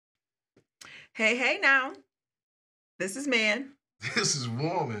Hey, hey now. This is man. This is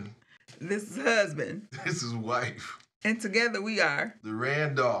woman. This is husband. This is wife. And together we are The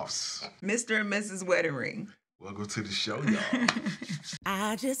Randolphs. Mr. and Mrs. Wedding Ring. Welcome to the show, y'all.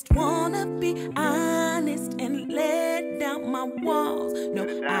 I just wanna be honest and let down my walls.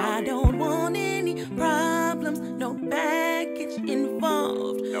 No, I don't want any problems, no baggage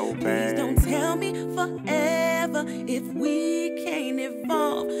involved. No Please bag. don't tell me forever if we can't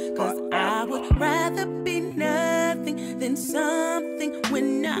evolve. Cause I would rather be nothing than something we're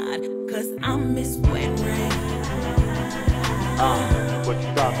not. Cause I'm Miss Wet Ring. What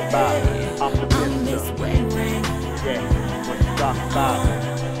you talking about? I'm the I'm Miss minister. Wet Ring. Yeah, what you talking about?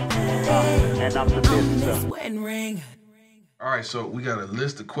 And I'm the I'm Miss minister. Wet Ring. All right, so we got a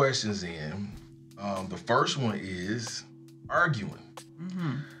list of questions in. The first one is arguing.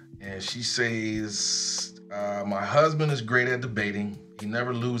 And she says, my husband is great at debating. He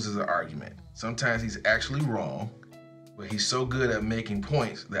never loses an argument. Sometimes he's actually wrong, but he's so good at making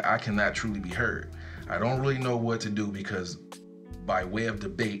points that I cannot truly be heard. I don't really know what to do because by way of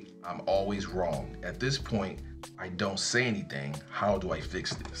debate, I'm always wrong. At this point, I don't say anything. How do I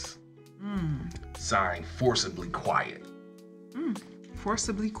fix this? Signed, Forcibly Quiet.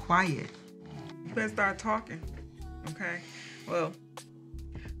 Forcibly quiet. You better start talking. Okay? Well,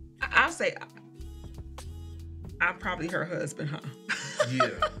 I'll say I'm probably her husband, huh?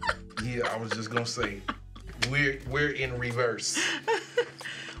 Yeah, I was just gonna say, we're in reverse.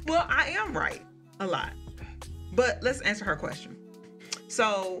 Well, I am right a lot. But let's answer her question.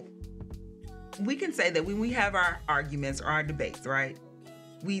 So we can say that when we have our arguments or our debates, right?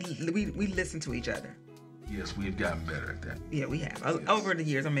 We listen to each other. Yes, we've gotten better at that. Yeah, we have. Yes. Over the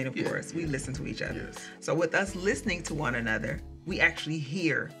years, of Yeah, course, we yeah. listen to each other. Yes. So with us listening to one another, we actually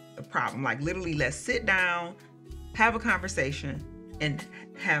hear the problem. Like literally, let's sit down, have a conversation, and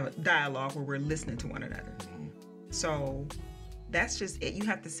have a dialogue where we're listening to one another. So that's just it. You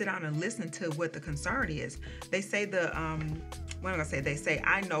have to sit down and listen to what the concern is. They say what am I gonna say? They say,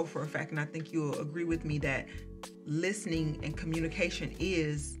 I know for a fact, and I think you'll agree with me that listening and communication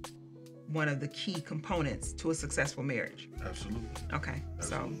is one of the key components to a successful marriage. Absolutely. Okay,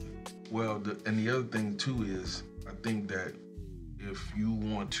 Absolutely. Well, and the other thing too is, I think that if you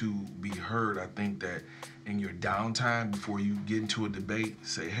want to be heard, I think that in your downtime before you get into a debate,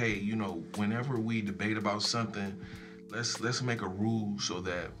 say, hey, whenever we debate about something, let's make a rule so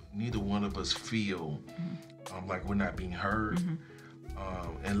that neither one of us feel like we're not being heard.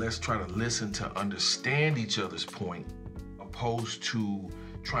 And let's try to listen to understand each other's point, opposed to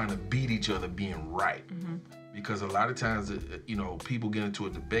trying to beat each other being right. Because a lot of times, people get into a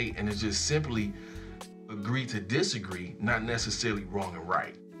debate and it's just simply agree to disagree, not necessarily wrong and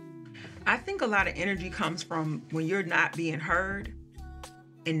right. I think a lot of energy comes from when you're not being heard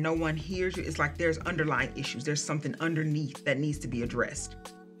and no one hears you. It's like there's underlying issues. There's something underneath that needs to be addressed.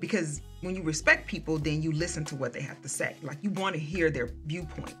 Because when you respect people, then you listen to what they have to say. Like you want to hear their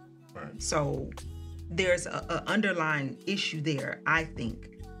viewpoint. Right. So there's a underlying issue there, I think,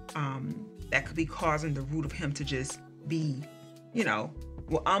 that could be causing the root of him to just be,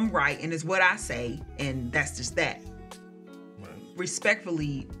 well, I'm right and it's what I say and that's just that. Right.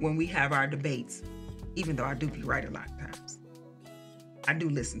 Respectfully, when we have our debates, even though I do be right a lot of times, I do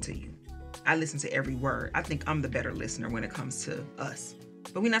listen to you. I listen to every word. I think I'm the better listener when it comes to us.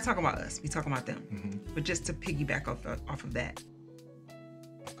 But we're not talking about us. We're talking about them. But just to piggyback off of that.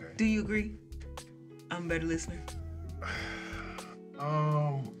 Okay. Do you agree? I'm a better listener?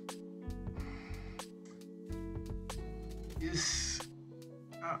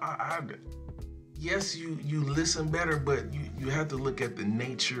 Yes, you listen better, but you have to look at the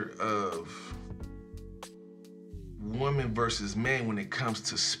nature of woman versus man when it comes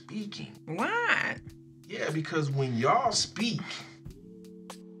to speaking. Why? Yeah, because when y'all speak,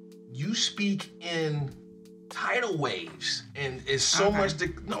 you speak in tidal waves, and it's so Okay. much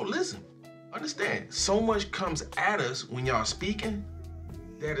listen, understand, so much comes at us when y'all speaking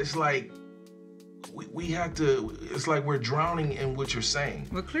that it's like we have to, it's like we're drowning in what you're saying.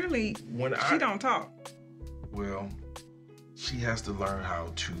 Well, clearly, When she don't talk. Well, she has to learn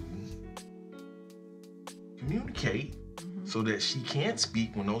how to communicate so that she can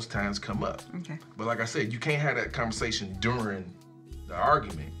speak when those times come up. Okay. But like I said, you can't have that conversation during the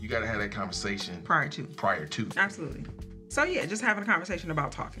argument. You got to have that conversation Prior to. Absolutely. So yeah, just having a conversation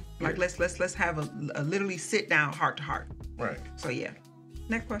about talking. Like Yeah. let's have a literally sit down heart to heart. Right. So yeah.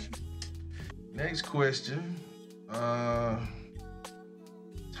 Next question. Next question.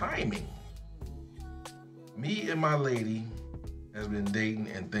 Timing. Me and my lady has been dating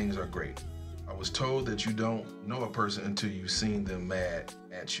and things are great. I was told that you don't know a person until you've seen them mad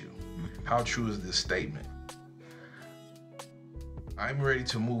at you. How true is this statement? I'm ready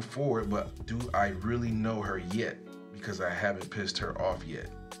to move forward, but do I really know her yet? Because I haven't pissed her off yet.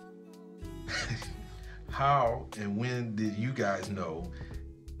 How and when did you guys know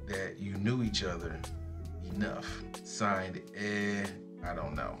that you knew each other enough? Signed, I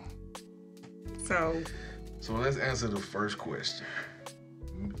don't know. So let's answer the first question.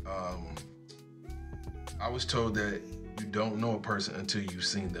 I was told that you don't know a person until you've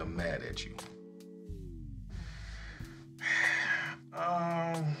seen them mad at you.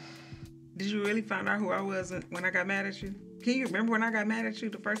 did you really find out who I was when I got mad at you? Can you remember when I got mad at you,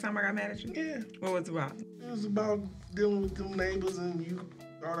 the first time I got mad at you? Yeah. What was it about? It was about dealing with them neighbors, and you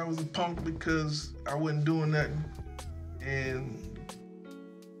thought I was a punk because I wasn't doing nothing. And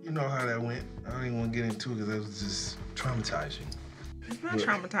you know how that went. I don't even want to get into it because that was just traumatizing. It's not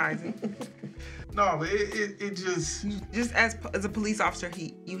traumatizing. No, but it just... Just as a police officer,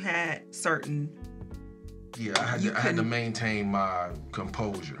 you had certain... Yeah, I had to maintain my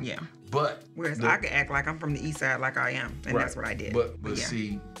composure. Yeah. But... Whereas I could act like I'm from the east side like I am. And right. That's what I did. But yeah.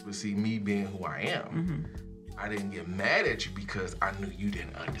 see, me being who I am, I didn't get mad at you because I knew you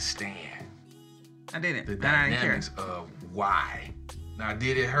didn't understand. I didn't. The And I didn't care. dynamics of why. Now,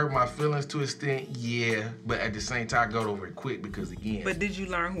 did it hurt my feelings to an extent? Yeah. But at the same time, I got over it quick because, again... But did you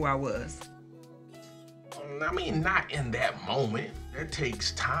learn who I was? I mean, not in that moment. That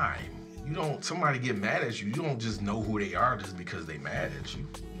takes time. You don't... Somebody get mad at you, you don't just know who they are just because they mad at you.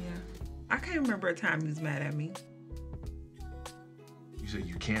 Yeah. I can't remember a time you was mad at me. You said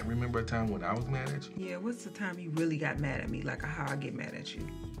you can't remember a time when I was mad at you? Yeah, what's the time you really got mad at me? Like how I get mad at you?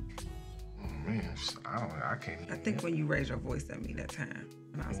 Oh, man, I can't even... I think when you raised your voice at me that time.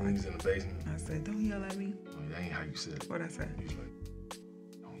 And I was when like... he was in the basement? I said, don't yell at me. Oh, that ain't how you said it. What'd I say? You was like,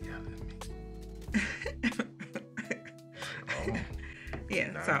 don't yell at me. Oh.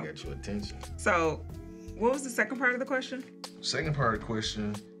 Yeah, Now so... I got your attention. So, what was the second part of the question? Second part of the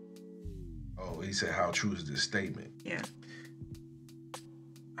question, he said, how true is this statement? Yeah.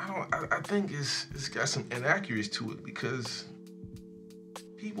 I think it's got some inaccuracies to it because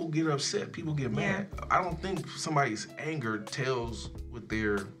people get upset, people get mad. Yeah. I don't think somebody's anger tells who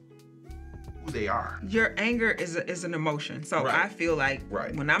they are. Your anger is an emotion. So right. I feel like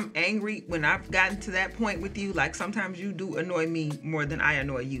when I'm angry, when I've gotten to that point with you, like sometimes you do annoy me more than I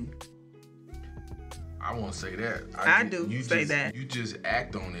annoy you. I won't say that. I do say that. You just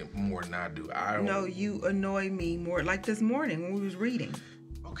act on it more than I do. No, you annoy me more. Like this morning when we was reading.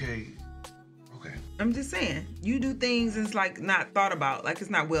 Okay. I'm just saying, you do things it's like not thought about, like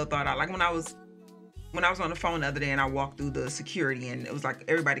it's not well thought out. Like when I was on the phone the other day and I walked through the security and it was like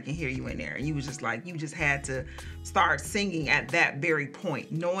everybody can hear you in there, and you was just like you just had to start singing at that very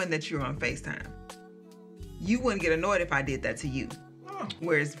point, knowing that you're on FaceTime. You wouldn't get annoyed if I did that to you. Oh.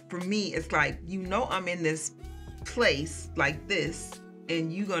 Whereas for me, it's like I'm in this place like this,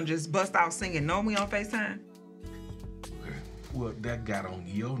 and you gonna just bust out singing, know me on FaceTime? Okay. Well, that got on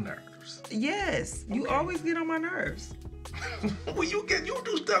your nerves. Yes, you always get on my nerves. Well, you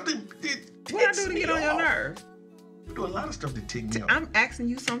do stuff that what I do to get on your nerve? You do a lot of stuff that tick me off. I'm asking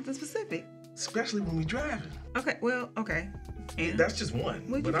you something specific. Especially when we driving. Okay, well, okay. And that's just one.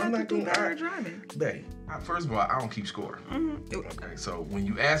 Well, but I'm not going to driving. Babe, first of all, I don't keep score. Mm-hmm. Okay, so when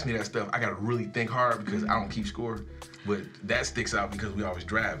you ask me that stuff, I got to really think hard because I don't keep score. But that sticks out because we always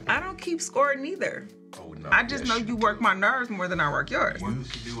driving. I don't keep score neither. Oh, no. I just know you work my nerves more than I work yours. What does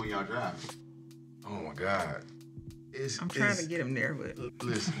she do when y'all drive? Oh, my God. I'm trying to get him there, but...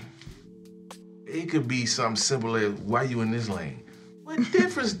 Listen, it could be something simple as, why you in this lane? What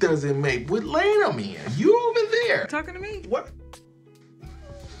difference does it make what lane I'm in? You over there. You talking to me? What?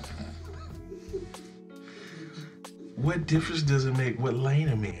 What difference does it make what lane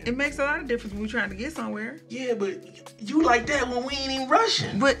I'm in? It makes a lot of difference when we're trying to get somewhere. Yeah, but you like that when we ain't even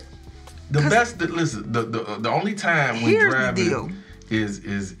rushing. But the only time when driving is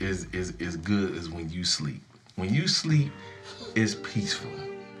good is when you sleep. When you sleep, it's peaceful.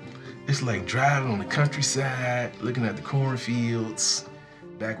 It's like driving on the countryside, looking at the cornfields,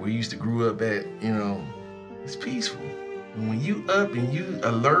 back where you used to grow up at, it's peaceful. And when you up and you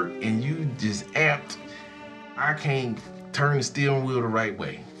alert and you just amped, I can't turn the steering wheel the right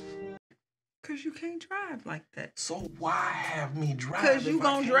way. Because you can't drive like that. So why have me drive? Because you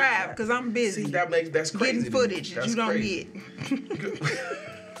gonna drive, because I'm busy. See, that's crazy. Getting footage that you don't get.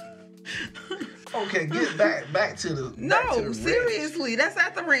 Okay, get back to the No, seriously, that's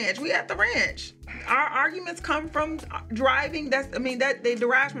at the ranch. We at the ranch. Our arguments come from driving. They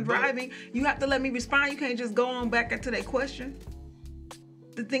derive from driving. You have to let me respond. You can't just go on back into that question.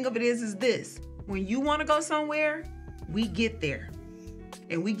 the thing of it is this. When you want to go somewhere, we get there.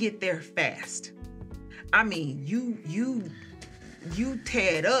 And we get there fast. I mean, you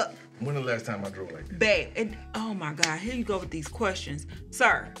tear it up. When the last time I drove like that? Babe, and oh my God, here you go with these questions.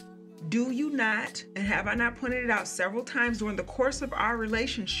 Sir, do you not, and have I not pointed it out several times during the course of our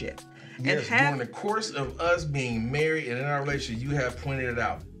relationship? Yes, during the course of us being married and in our relationship, you have pointed it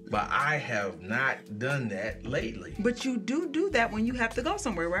out. But I have not done that lately. But you do that when you have to go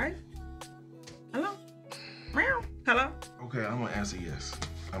somewhere, right? Hello? Meow. Hello? Okay, I'm gonna answer yes.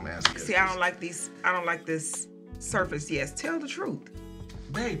 I'm gonna answer yes. See, I don't like this surface yes. Tell the truth.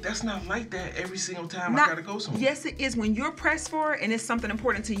 Babe, that's not like that every single time I gotta go somewhere. Yes, it is. When you're pressed for it and it's something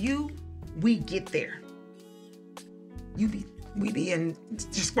important to you, we get there. We be in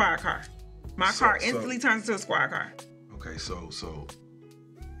the squad car. My car instantly turns into a squad car. Okay, so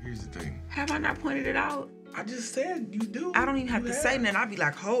here's the thing. Have I not pointed it out? I just said you do. I don't even have to say nothing. I'll be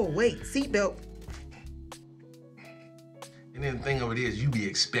like, oh, wait, seatbelt. And then the thing of it is, you be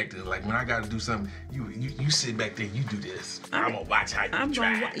expecting, like when I gotta do something, you sit back there, you do this. I'm gonna watch how you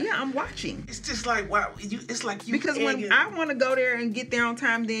drive. I'm watching. It's just like, wow, it's like you. Because when I want to go there and get there on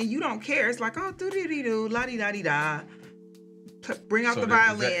time, then you don't care. It's like, oh, do la di da di da. Bring out the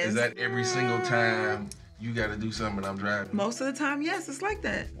violins. Is that every single time you got to do something and I'm driving? Most of the time, yes, it's like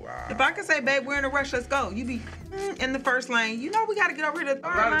that. Wow. If I can say, babe, we're in a rush, let's go. You be in the first lane. You know we got to get over here to the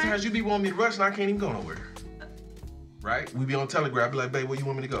third lane. A lot of lane. times you be wanting me to rush and I can't even go nowhere. Right? We be on Telegram. I be like, babe, where you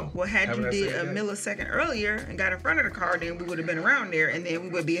want me to go? Well, had you did a millisecond earlier and got in front of the car, then we would have been around there and then we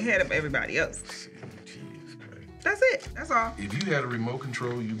would be ahead of everybody else. Jeez, Christ. That's it. That's all. If you had a remote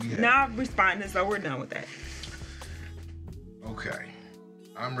control, you'd be happy. Now I'm responding, so we're done with that. Okay.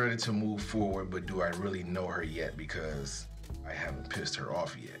 I'm ready to move forward, but do I really know her yet? Because I haven't pissed her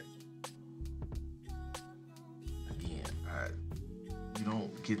off yet. Again, you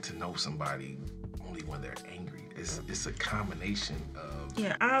don't get to know somebody only when they're angry. It's a combination of...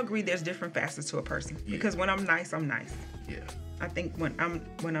 Yeah, I agree there's different facets to a person. Yeah. Because when I'm nice, I'm nice. Yeah. I think when I'm...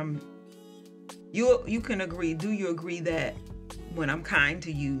 You can agree, do you agree that when I'm kind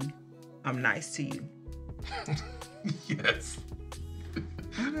to you, I'm nice to you? Yes.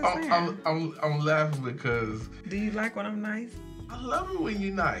 I'm laughing because... Do you like when I'm nice? I love it when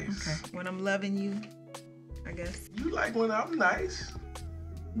you're nice. Okay. When I'm loving you, I guess. You like when I'm nice?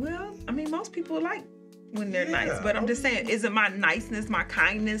 Well, I mean, most people like when they're nice. But I'm just saying, is it my niceness, my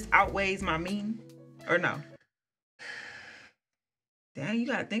kindness outweighs my mean? Or no? Damn, you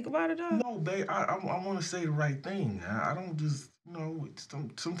gotta think about it, though. No, babe, I want to say the right thing. I don't just...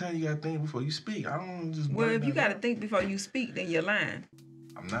 sometimes you gotta think before you speak. I don't just... Well, if you gotta think before you speak, then you're lying.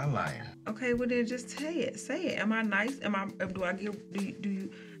 I'm not lying. Okay, well then just say it. Say it. Am I nice?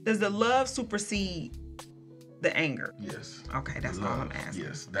 Does the love supersede the anger? Yes. Okay, that's all I'm asking.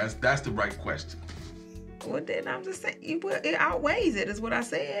 Yes, that's the right question. Well, then I'm just saying, it outweighs it, is what I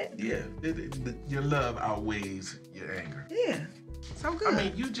said. Yeah, your love outweighs your anger. Yeah, so good. I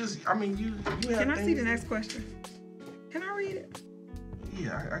mean, you have... Can I see the next question? Can I read it?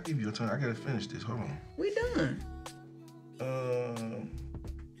 Yeah, I give you a turn. I gotta finish this. Hold on. We done.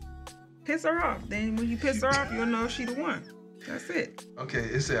 Piss her off. Then when you piss her off, you'll know she the one. That's it. Okay,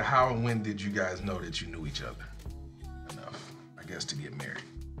 it said, how and when did you guys know that you knew each other enough, I guess, to get married?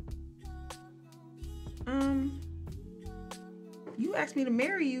 You asked me to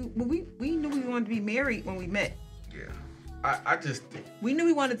marry you. Well, we knew we wanted to be married when we met. Yeah. I just... We knew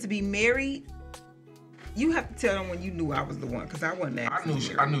we wanted to be married. You have to tell them when you knew I was the one, because I wasn't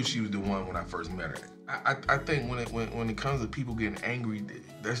asking. I knew she was the one when I first met her. I think when it comes to people getting angry,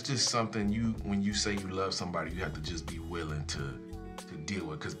 that's just something when you say you love somebody, you have to just be willing to deal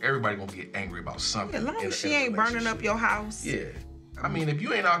with, because everybody gonna get angry about something. Yeah, as long as she ain't burning up your house. Yeah. I mean, if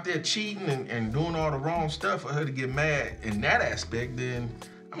you ain't out there cheating and doing all the wrong stuff for her to get mad in that aspect, then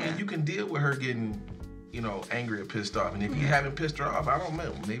I mean, you can deal with her getting, angry or pissed off. And if you haven't pissed her off, I don't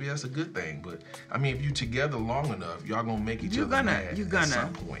know. Maybe that's a good thing. But I mean, if you together long enough, y'all gonna make each other mad at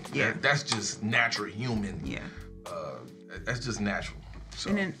some point. Yeah, that's just natural human. Yeah, that's just natural. So.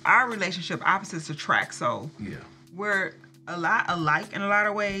 And in our relationship, opposites attract. So we're a lot alike in a lot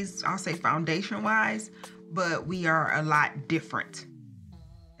of ways. I'll say foundation wise, but we are a lot different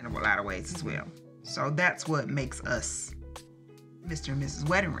in a lot of ways as well. So that's what makes us Mr. and Mrs.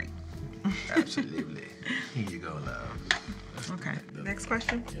 Wedding Ring. Absolutely. Here you go, love. Okay. Next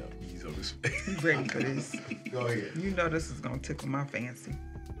question. Yeah, he's on this. You ready for this? Go ahead. You know this is gonna tickle my fancy.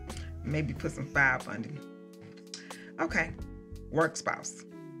 Maybe put some fire under me. Okay. Work spouse.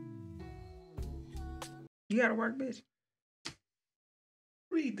 You got to work, bitch?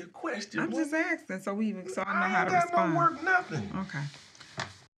 Read the question. I'm just asking, so I know how to respond. I ain't got no work, nothing. Okay.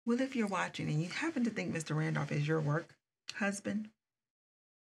 Well, if you're watching and you happen to think Mr. Randolph is your work husband,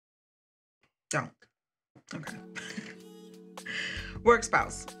 don't. Okay. Work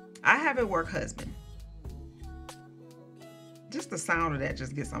spouse. I have a work husband. Just the sound of that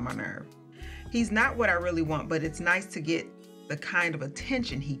just gets on my nerve. He's not what I really want, but it's nice to get the kind of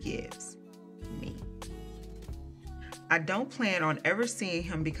attention he gives me. I don't plan on ever seeing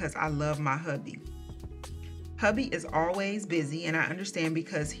him because I love my hubby. Hubby is always busy, and I understand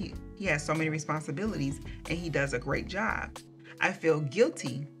because he has so many responsibilities and he does a great job. I feel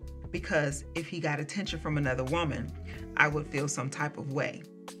guilty because if he got attention from another woman, I would feel some type of way.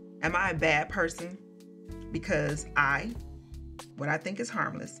 Am I a bad person because what I think is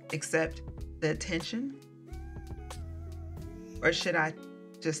harmless, accept the attention? Or should I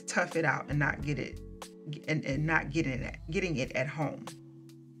just tough it out and not get it and not getting it at home?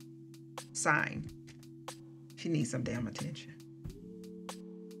 Sign. She needs some damn attention.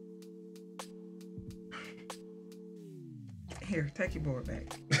 Here, take your board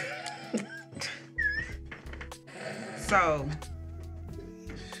back. So,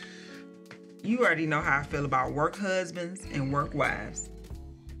 you already know how I feel about work husbands and work wives.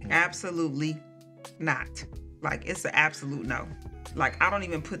 Absolutely not. Like, it's an absolute no. Like, I don't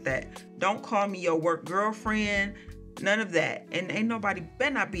even put that. Don't call me your work girlfriend. None of that. And ain't nobody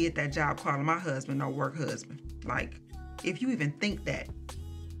better not be at that job calling my husband no work husband. Like, if you even think that,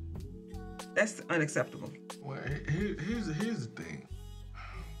 that's unacceptable. Well, here's the thing.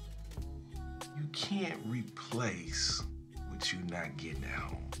 You can't replace what you're not getting at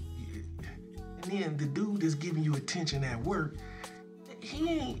home. And then the dude that's giving you attention at work,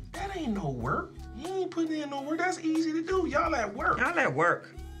 that ain't no work. He ain't putting in no work. That's easy to do. Y'all at work. Y'all at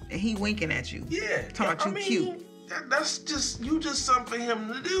work. And he winking at you. Yeah. Talking about you cute. That's just something for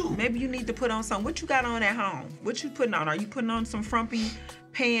him to do. Maybe you need to put on something. What you got on at home? What you putting on? Are you putting on some frumpy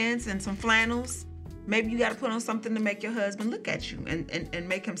pants and some flannels? Maybe you got to put on something to make your husband look at you and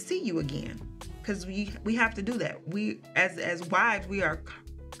make him see you again. Because we have to do that. We, as wives, we are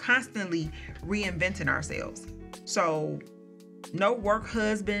constantly reinventing ourselves. So no work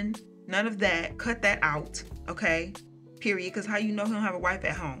husband, none of that. Cut that out, okay? Period. Because how you know he don't have a wife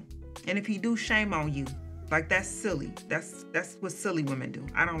at home? And if he do, shame on you. Like, that's silly. That's what silly women do.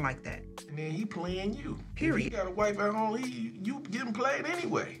 I don't like that. And then he playing you. Period. If he got a wife at home, you getting played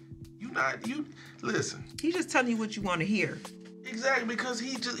anyway. Listen. He's just telling you what you want to hear. Exactly, because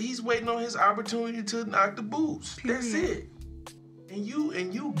he's waiting on his opportunity to knock the boots. Period. That's it. And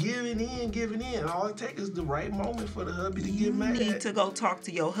you giving in. All it takes is the right moment for the hubby to get mad. You need to go talk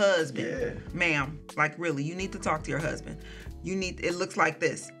to your husband. Yeah. Ma'am, like, really, you need to talk to your husband. It looks like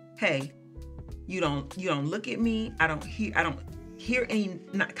this. Hey, you don't look at me. I don't hear any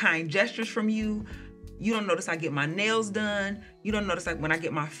kind gestures from you. You don't notice I get my nails done. You don't notice when I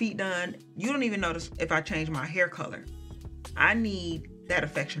get my feet done. You don't even notice if I change my hair color. I need that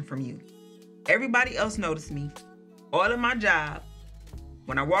affection from you. Everybody else notice me. All of my job,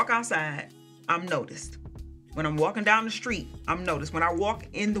 when I walk outside, I'm noticed. When I'm walking down the street, I'm noticed. When I walk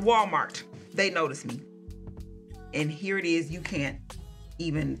in the Walmart, they notice me. And here it is, you can't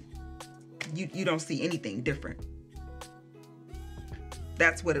even, you don't see anything different.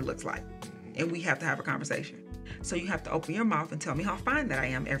 That's what it looks like. And we have to have a conversation. So you have to open your mouth and tell me how fine that I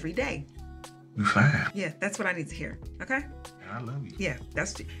am every day. You fine. Yeah, that's what I need to hear. Okay? I love you. Yeah,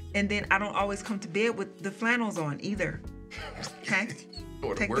 and then I don't always come to bed with the flannels on either. Okay?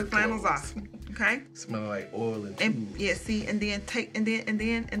 Take the flannels off. Okay? Smell like oil and yeah, see, and then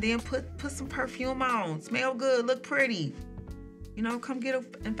put some perfume on. Smell good, look pretty. You know, come get an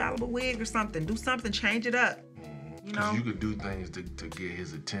infallible wig or something. Do something, change it up. You know, you could do things to get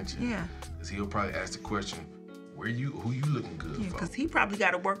his attention. Yeah. Because he'll probably ask the question, who you looking good for? Because he probably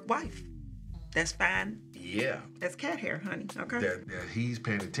got a work wife. That's fine. Yeah. That's cat hair, honey. Okay. That he's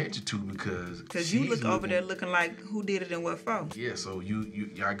paying attention to because you look over there looking like who did it and what for. Yeah. So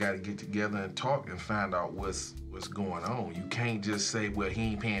y'all got to get together and talk and find out what's going on. You can't just say, well, he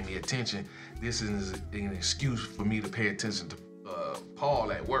ain't paying me attention. This is an excuse for me to pay attention to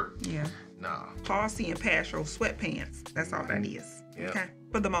Paul at work. Yeah. Nah. Paul seeing Pastoral sweatpants. That's all that is. Yeah. Okay.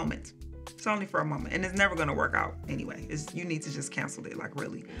 For the moment. It's only for a moment, and it's never gonna work out anyway. You need to just cancel it. Like,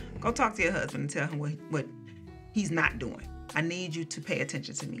 really, go talk to your husband and tell him what he's not doing. I need you to pay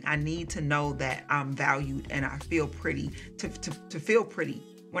attention to me. I need to know that I'm valued and I feel pretty. To feel pretty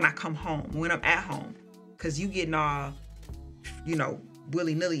when I come home, when I'm at home, because you getting all,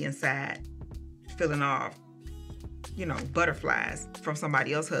 willy nilly inside, feeling all, butterflies from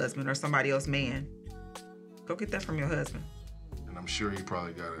somebody else's husband or somebody else's man. Go get that from your husband. And I'm sure he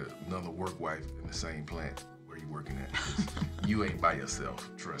probably got another work wife in the same plant where he working at. 'Cause you ain't by yourself,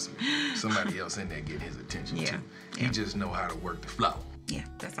 trust me. Somebody else in there getting his attention too. He just know how to work the flow. Yeah,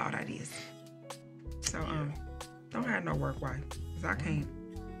 that's all that is. So don't have no work wife, 'cause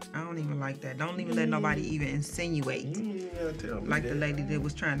I don't even like that. Don't even let nobody even insinuate. Tell me like the lady that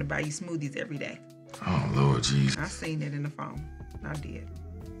was trying to buy you smoothies every day. Oh Lord Jesus. I seen it in the phone. I did.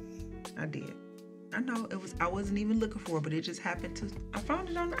 I know I wasn't even looking for it, but it just happened to. I found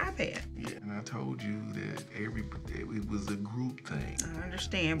it on the iPad. Yeah, and I told you that it was a group thing. I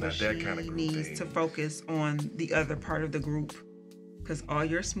understand, but Not she that kind of group needs thing. to focus on the other part of the group, because all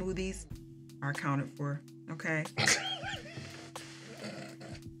your smoothies are accounted for. Okay.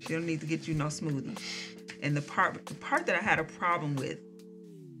 She don't need to get you no smoothie. And the part that I had a problem with.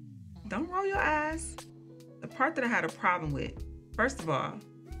 Don't roll your eyes. The part that I had a problem with. First of all,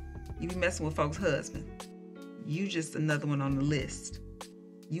 you be messing with folks' husband. You just another one on the list.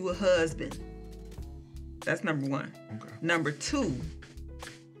 You a husband. That's number one. Okay. Number two,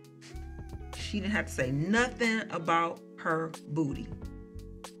 she didn't have to say nothing about her booty.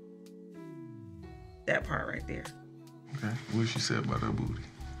 That part right there. Okay. What she said about her booty?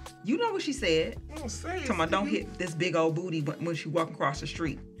 You know what she said. Don't say it. Talking about don't hit this big old booty when she walking across the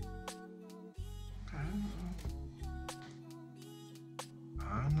street.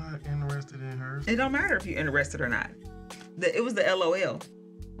 I'm not interested in hers. It don't matter if you're interested or not. It was the LOL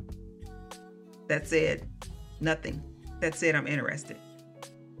that said nothing. That said I'm interested.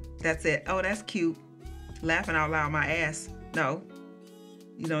 That said, oh, that's cute. Laughing out loud, my ass. No,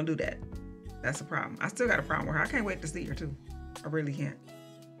 you don't do that. That's a problem. I still got a problem with her. I can't wait to see her too. I really can't.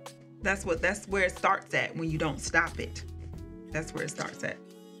 That's where it starts at when you don't stop it. That's where it starts at.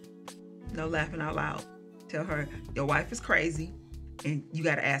 No laughing out loud. Tell her your wife is crazy and you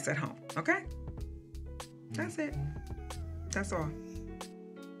got to ass at home. Okay? That's it. That's all.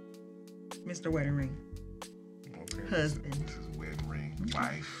 Mr. Wedding Ring. Okay. Husband. Mrs. Wedding Ring.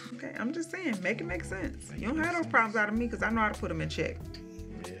 Wife. Okay, I'm just saying, make it make sense. You don't have those problems out of me because I know how to put them in check.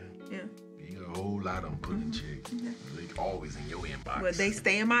 Yeah. Yeah. You got a whole lot of them put in check. They always in your inbox. Well, they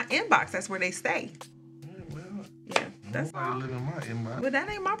stay in my inbox. That's where they stay. Yeah, well, Yeah, that's nobody all. live in my inbox. But that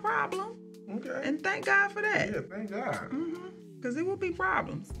ain't my problem. Okay. And thank God for that. Yeah, thank God. Because it will be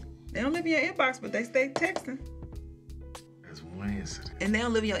problems. They don't live in your inbox, but they stay texting. That's one incident. And they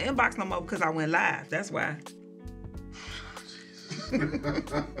don't live in your inbox no more because I went live. That's why.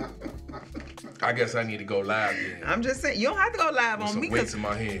 I guess I need to go live then. I'm just saying, you don't have to go live With on some me. weights in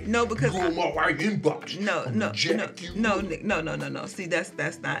my hand. No, because you go in my wife inbox. No. See,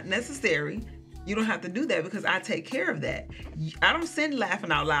 that's not necessary. You don't have to do that because I take care of that. I don't send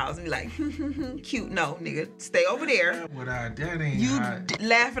laughing out loud and be like, cute. No, nigga, stay over there. That ain't You hot.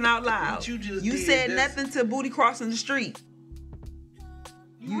 laughing out loud. What you just You did, said that's- nothing to booty crossing the street.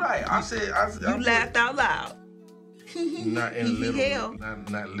 You right. I said. You laughed out loud. Not in literally. Hell.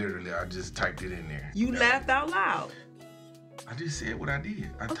 Not literally. I just typed it in there. You laughed out loud. I just said what I did.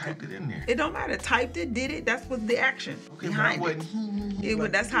 I typed it in there. It don't matter. Typed it, did it. That's what the action Okay, behind but I it. wasn't.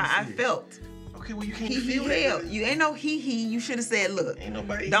 Like that's how I felt. Okay, well you can't He feel hell. that. You ain't no he. You should have said, look, Ain't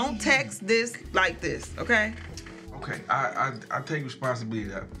nobody don't he. text this like this, okay? Okay, I take responsibility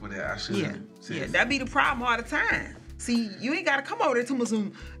for that. I should have said. Yeah. That be the problem all the time. See, you ain't gotta come over there to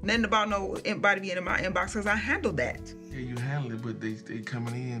some nothing about nobody being in my inbox because I handled that. Yeah, you handle it, but they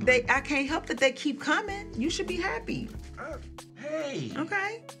coming in. I can't help that they keep coming. You should be happy. Hey.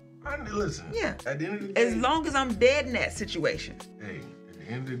 Okay? Listen. Yeah. At the end of the day. As long as I'm dead in that situation. Hey, at the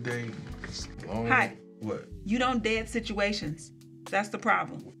end of the day, as long as Hi. what? You don't dead situations. That's the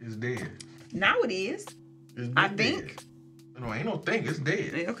problem. It's dead. Now it is. It's been I dead. think. No, ain't no think. It's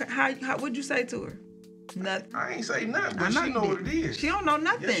dead. Okay. How would you say to her? Nothing. I ain't say nothing, but I know she you know did. what it is. She don't know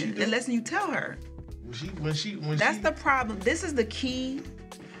nothing Yes, she do. unless you tell her. When That's she, the problem. This is the key.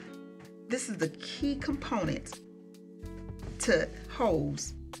 This is the key component to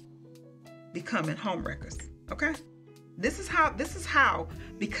hoes becoming homewreckers. Okay? This is how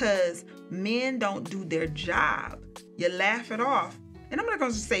because men don't do their job. You laugh it off. And I'm not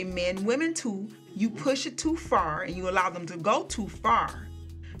going to say men, women too. You push it too far and you allow them to go too far.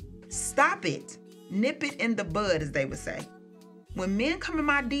 Stop it. Nip it in the bud, as they would say. When men come in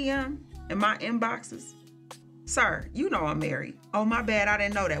my DM and my inboxes, sir, you know I'm married. Oh, my bad, I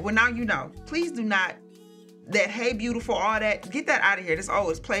didn't know that. Well, now you know. Please do not, that hey, beautiful, all that, get that out of here.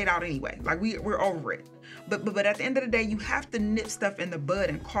 It's played out anyway. Like, we're over it. But at the end of the day, you have to nip stuff in the bud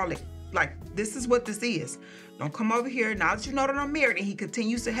and call it, like, this is what this is. Don't come over here, now that you know that I'm married, and he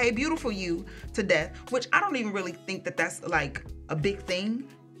continues to hey, beautiful you to death, which I don't even really think that that's, like, a big thing.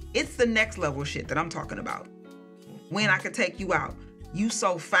 It's the next level shit that I'm talking about. When I could take you out. You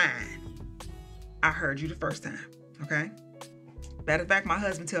so fine. I heard you the first time, okay? Matter of fact, my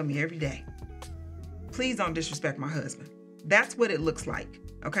husband tell me every day, please don't disrespect my husband. That's what it looks like,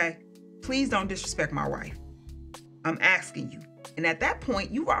 okay? Please don't disrespect my wife. I'm asking you. And at that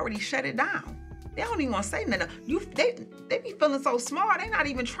point, you've already shut it down. They don't even want to say nothing. They be feeling so small, they're not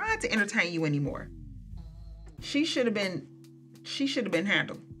even trying to entertain you anymore. She should have been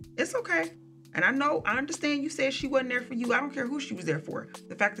handled. It's okay. And I understand you said she wasn't there for you. I don't care who she was there for.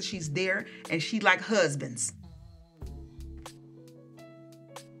 The fact that she's there and she like husbands.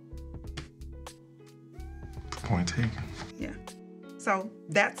 Point taken. Yeah. So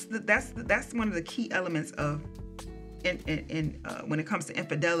that's one of the key elements of when it comes to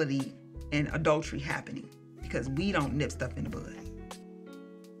infidelity and adultery happening, because we don't nip stuff in the bud.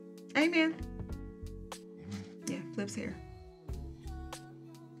 Amen. Yeah, Flip's here.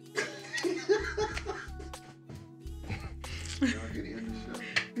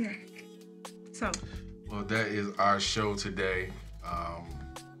 Yeah. So. Well, that is our show today,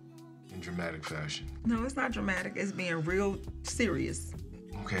 in dramatic fashion. No, it's not dramatic. It's being real serious.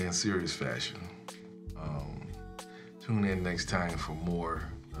 Okay, in serious fashion. Tune in next time for more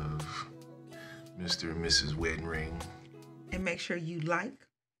of Mr. and Mrs. Wedding Ring. And make sure you like,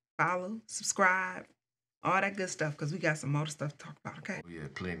 follow, subscribe, all that good stuff, because we got some more stuff to talk about, okay? Oh, yeah,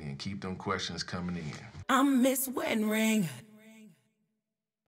 plenty. And keep them questions coming in. I'm Miss Wedding Ring.